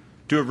fortunate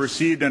to have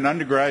received an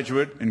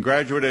undergraduate and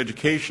graduate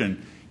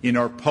education in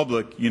our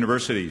public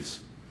universities.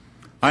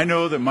 I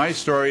know that my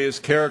story is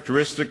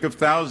characteristic of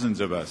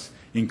thousands of us,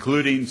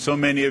 including so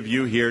many of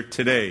you here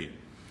today.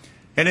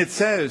 And it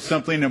says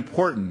something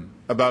important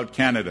about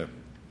Canada.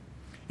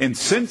 And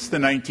since the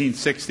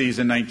 1960s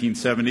and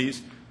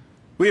 1970s,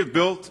 we have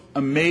built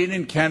a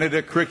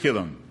made-in-Canada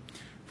curriculum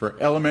for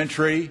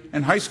elementary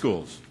and high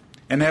schools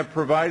and have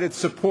provided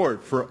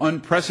support for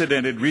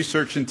unprecedented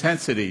research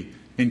intensity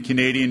in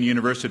Canadian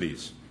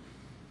universities.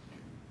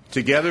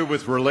 Together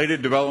with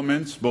related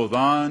developments both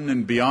on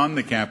and beyond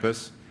the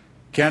campus,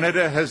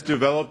 Canada has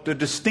developed a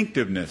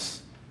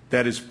distinctiveness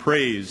that is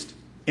praised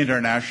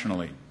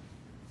internationally.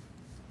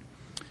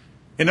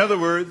 In other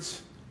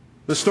words,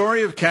 the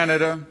story of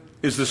Canada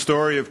is the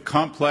story of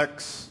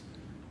complex,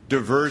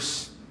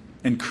 diverse,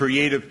 and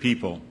creative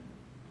people,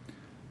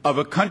 of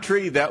a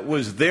country that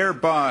was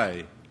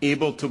thereby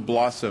able to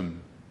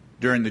blossom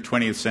during the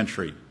 20th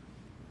century.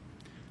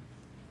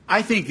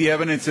 I think the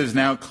evidence is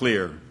now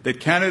clear that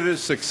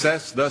Canada's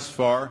success thus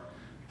far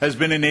has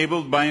been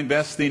enabled by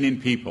investing in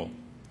people,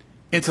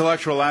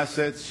 intellectual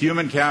assets,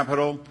 human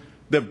capital,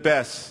 the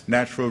best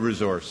natural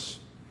resource,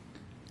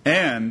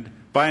 and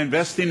by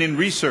investing in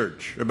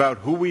research about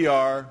who we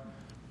are,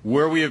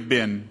 where we have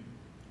been,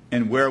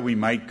 and where we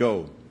might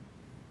go.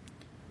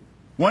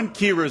 One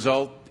key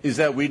result is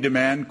that we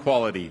demand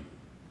quality,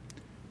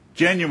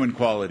 genuine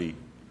quality,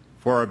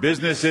 for our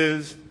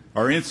businesses,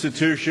 our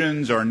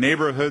institutions, our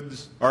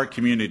neighborhoods, our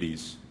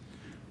communities.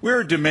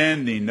 We're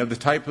demanding of the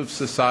type of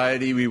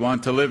society we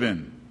want to live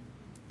in.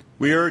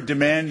 We are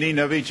demanding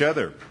of each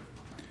other.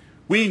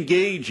 We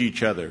engage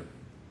each other.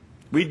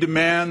 We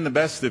demand the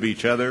best of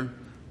each other,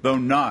 though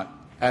not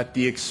at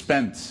the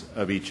expense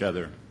of each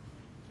other.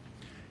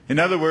 In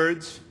other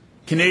words,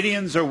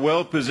 Canadians are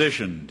well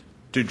positioned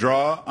to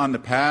draw on the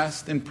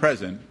past and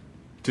present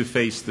to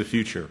face the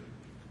future.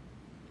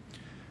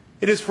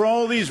 It is for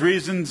all these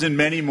reasons and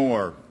many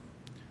more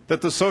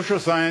that the social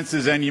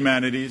sciences and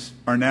humanities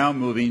are now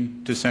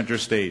moving to center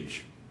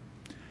stage,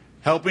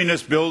 helping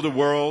us build a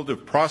world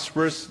of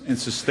prosperous and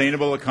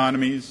sustainable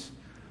economies,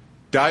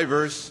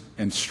 diverse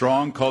and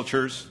strong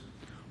cultures,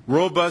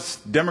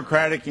 robust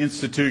democratic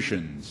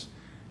institutions,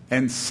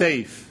 and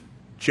safe,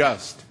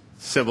 just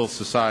civil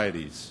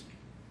societies.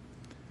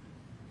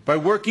 By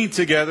working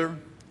together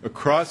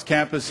across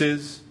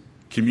campuses,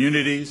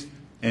 communities,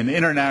 and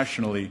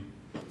internationally,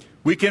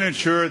 we can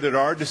ensure that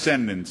our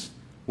descendants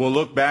will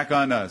look back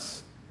on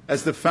us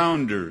as the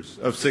founders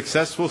of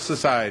successful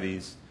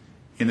societies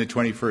in the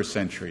 21st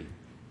century.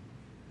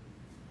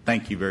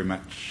 Thank you very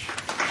much.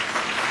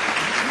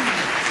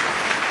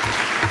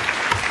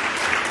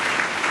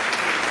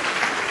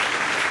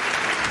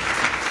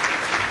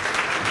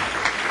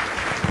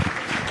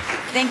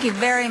 Thank you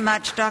very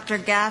much, Dr.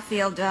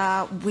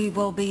 Gaffield. We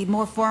will be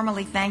more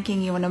formally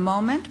thanking you in a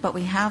moment, but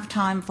we have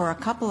time for a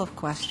couple of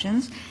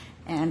questions,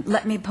 and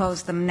let me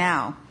pose them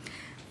now.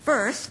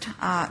 First,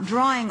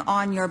 drawing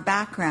on your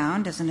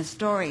background as an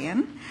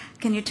historian,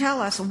 can you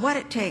tell us what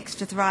it takes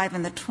to thrive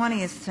in the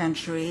 20th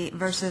century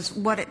versus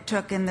what it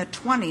took in the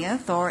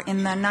 20th or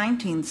in the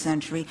 19th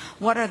century?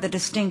 What are the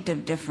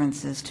distinctive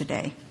differences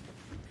today?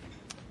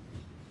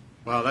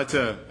 Well, that's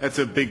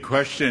a big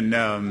question.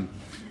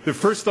 The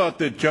first thought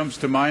that jumps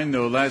to mind,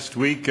 though, last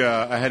week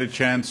I had a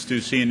chance to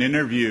see an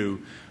interview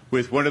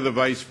with one of the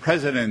vice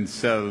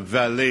presidents of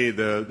Vale,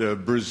 the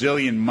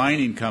Brazilian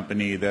mining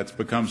company that's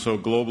become so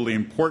globally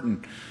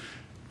important.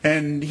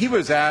 And he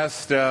was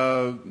asked,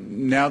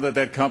 now that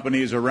that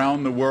company is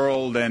around the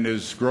world and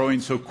is growing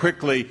so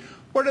quickly,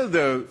 what are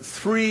the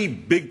three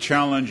big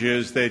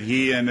challenges that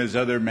he and his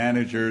other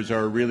managers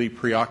are really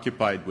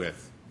preoccupied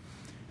with?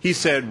 He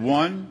said,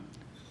 1,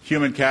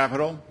 human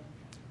capital,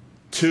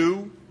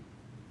 2,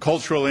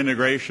 cultural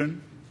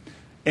integration,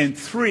 and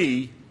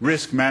 3,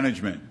 risk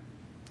management.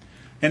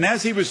 And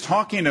as he was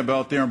talking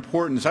about their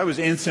importance, I was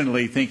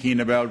instantly thinking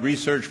about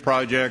research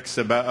projects,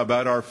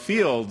 about our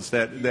fields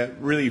that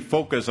really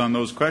focus on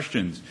those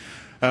questions.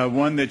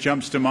 One that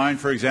jumps to mind,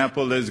 for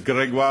example, is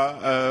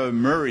Grégoire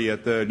Murray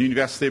at the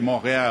Université de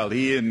Montréal.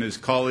 He and his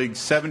colleagues,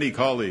 70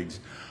 colleagues,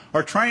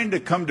 are trying to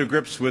come to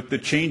grips with the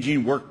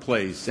changing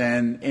workplace,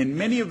 and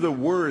many of the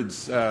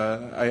words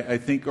I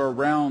think are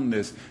around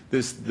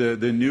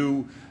the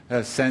new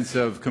sense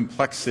of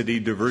complexity,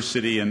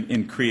 diversity,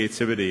 and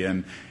creativity,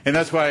 and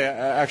that's why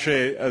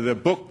actually the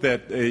book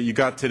that you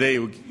got today,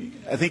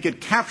 I think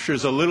it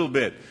captures a little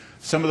bit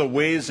some of the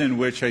ways in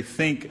which I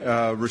think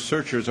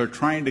researchers are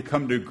trying to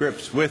come to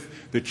grips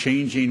with the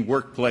changing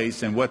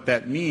workplace and what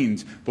that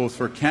means both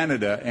for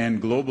Canada and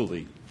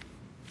globally.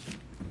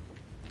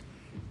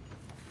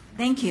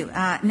 Thank you.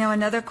 Now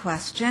another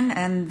question,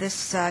 and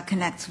this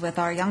connects with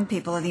our young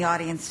people in the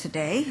audience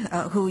today,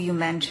 who you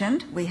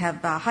mentioned. We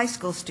have high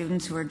school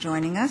students who are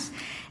joining us.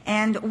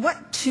 And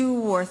what 2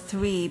 or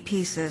 3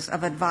 pieces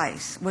of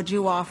advice would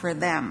you offer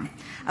them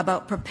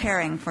about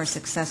preparing for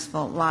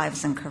successful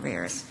lives and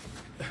careers?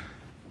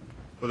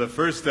 Well, the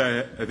first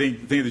I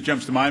think thing that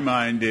jumps to my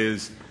mind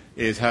is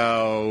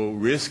how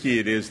risky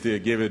it is to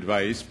give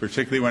advice,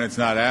 particularly when it's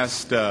not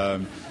asked.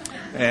 And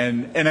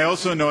I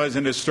also know as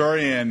an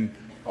historian,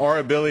 our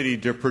ability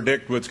to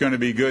predict what's going to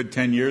be good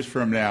 10 years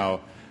from now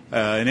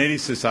in any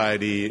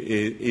society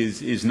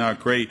is not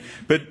great.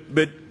 But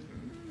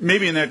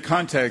maybe in that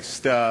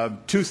context,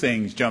 2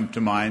 things jump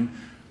to mind.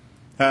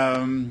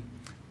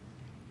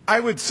 I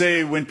would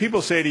say when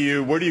people say to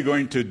you, what are you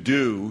going to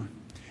do?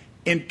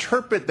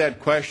 Interpret that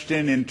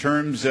question in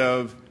terms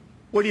of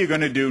what are you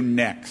going to do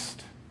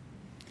next?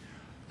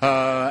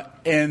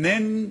 And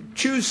then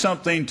choose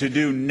something to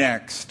do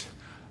next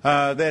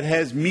that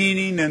has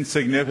meaning and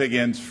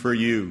significance for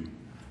you,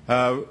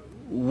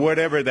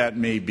 whatever that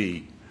may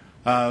be.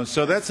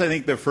 So that's, I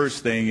think, the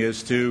first thing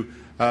is to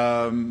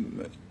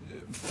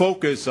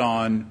focus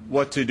on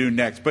what to do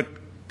next. But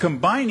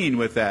combining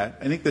with that,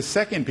 I think the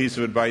second piece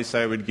of advice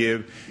I would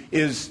give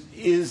is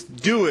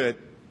do it,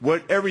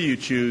 whatever you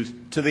choose,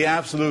 to the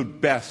absolute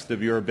best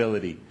of your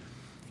ability.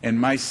 And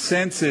my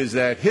sense is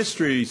that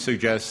history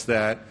suggests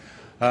that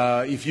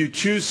if you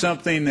choose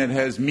something that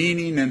has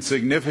meaning and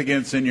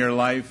significance in your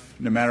life,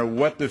 no matter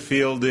what the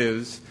field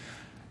is,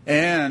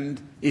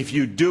 and if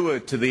you do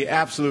it to the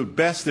absolute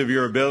best of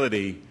your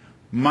ability,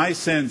 my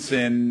sense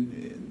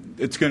in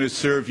it's going to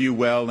serve you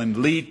well and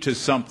lead to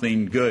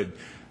something good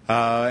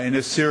in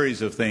a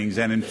series of things.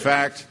 And in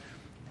fact,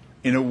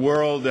 in a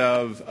world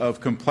of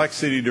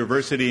complexity,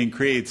 diversity, and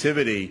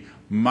creativity,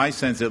 my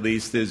sense at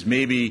least is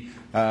maybe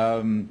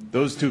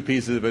those 2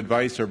 pieces of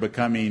advice are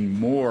becoming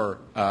more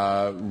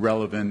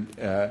relevant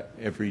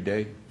every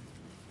day.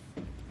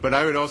 But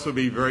I would also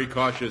be very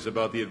cautious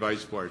about the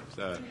advice part.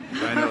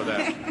 I know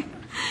that.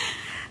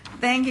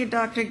 Thank you,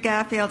 Dr.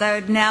 Gaffield. I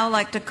would now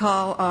like to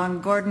call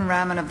on Gordon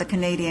Raman of the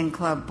Canadian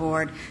Club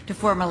Board to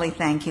formally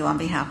thank you on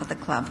behalf of the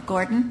club.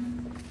 Gordon?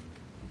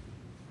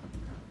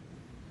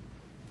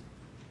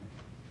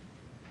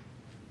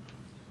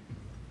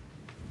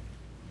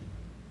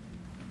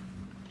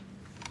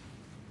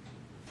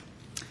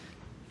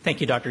 Thank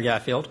you, Dr.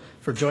 Gaffield,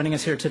 for joining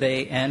us here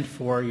today and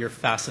for your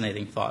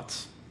fascinating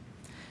thoughts.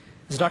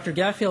 As Dr.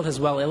 Gaffield has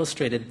well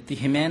illustrated, the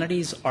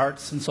humanities,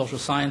 arts, and social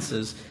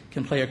sciences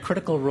can play a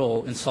critical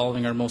role in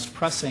solving our most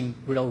pressing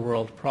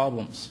real-world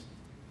problems.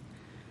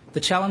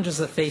 The challenges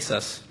that face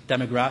us,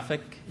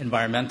 demographic,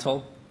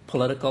 environmental,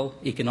 political,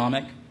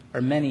 economic,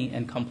 are many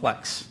and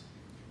complex.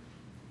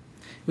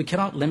 We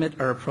cannot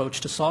limit our approach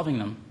to solving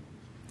them.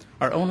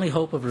 Our only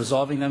hope of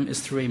resolving them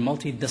is through a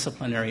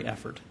multidisciplinary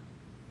effort.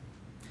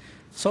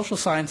 Social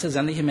sciences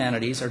and the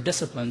humanities are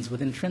disciplines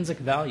with intrinsic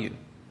value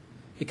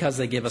because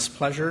they give us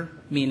pleasure,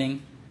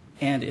 meaning,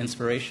 and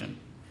inspiration.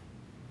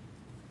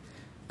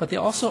 But they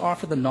also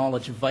offer the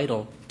knowledge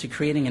vital to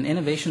creating an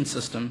innovation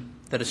system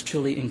that is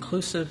truly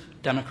inclusive,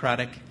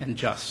 democratic, and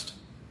just.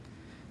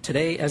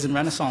 Today, as in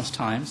Renaissance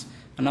times,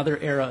 another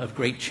era of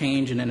great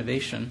change and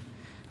innovation,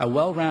 a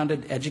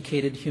well-rounded,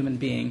 educated human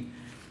being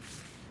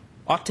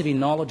ought to be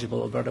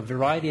knowledgeable about a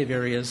variety of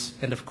areas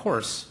and, of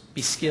course,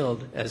 be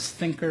skilled as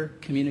thinker,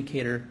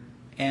 communicator,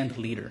 and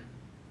leader.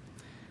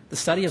 The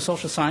study of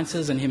social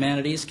sciences and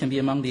humanities can be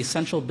among the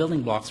essential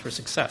building blocks for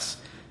success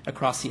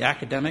across the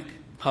academic,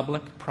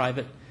 public,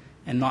 private,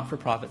 and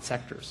not-for-profit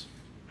sectors.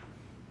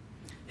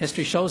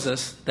 History shows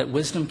us that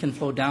wisdom can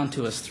flow down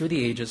to us through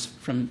the ages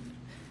from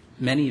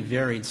many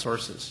varied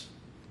sources.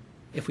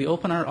 If we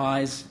open our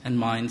eyes and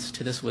minds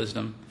to this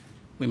wisdom,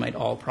 we might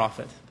all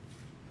profit.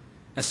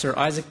 As Sir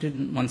Isaac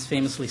Newton once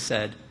famously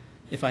said,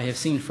 "If I have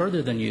seen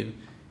further than you,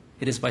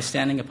 it is by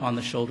standing upon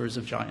the shoulders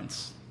of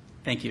giants."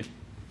 Thank you.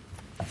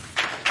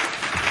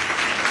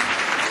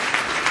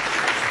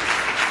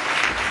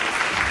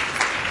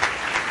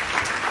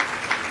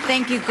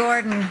 Thank you,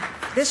 Gordon.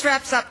 This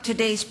wraps up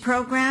today's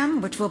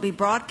program, which will be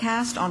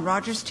broadcast on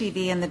Rogers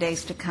TV in the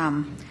days to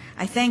come.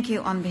 I thank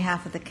you on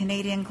behalf of the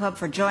Canadian Club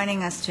for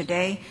joining us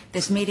today.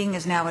 This meeting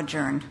is now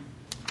adjourned.